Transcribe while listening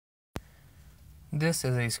This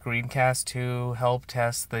is a screencast to help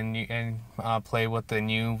test the new and play with the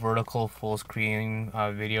new vertical full screen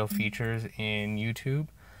video features in YouTube.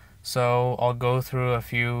 So I'll go through a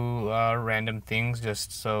few random things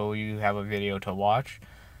just so you have a video to watch.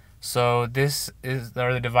 So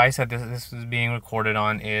the device that this is being recorded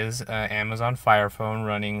on is Amazon Fire Phone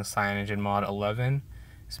running CyanogenMod 11.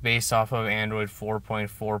 It's based off of Android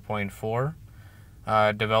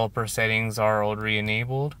 4.4.4. Developer settings are already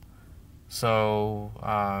enabled. So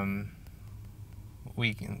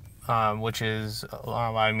we can, which is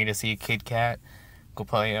allowing me to see KitKat go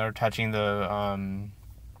play or touching the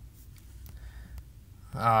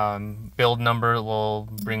build number will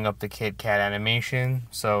bring up the KitKat animation.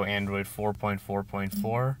 So Android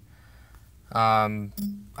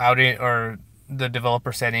 4.4.4. Or the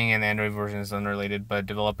developer setting and Android version is unrelated, but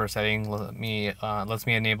developer setting lets me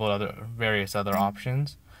enable various other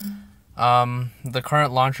options. The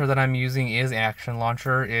current launcher that I'm using is Action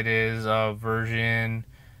Launcher. It is version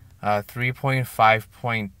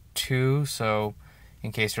 3.5.2, so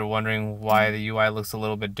in case you're wondering why the UI looks a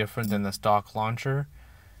little bit different than the stock launcher.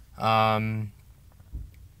 That's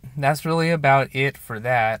really about it for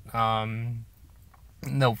that.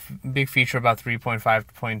 The big feature about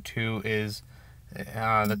 3.5.2 is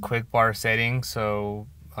the quick bar setting, so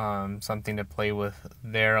something to play with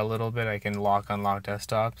there a little bit. I can unlock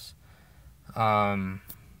desktops.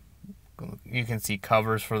 You can see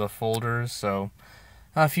covers for the folders, so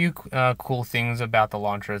a few cool things about the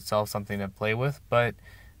launcher itself, something to play with. But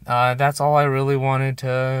that's all I really wanted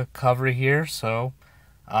to cover here. So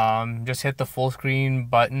just hit the full screen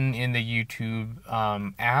button in the YouTube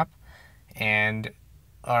app, and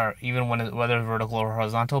or even whether vertical or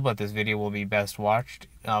horizontal, but this video will be best watched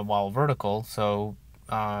while vertical. So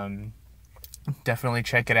definitely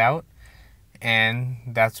check it out. And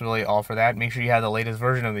that's really all for that. Make sure you have the latest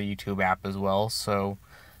version of the YouTube app as well. So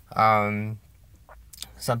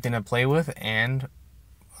something to play with, and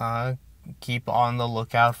keep on the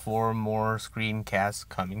lookout for more screencasts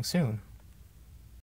coming soon.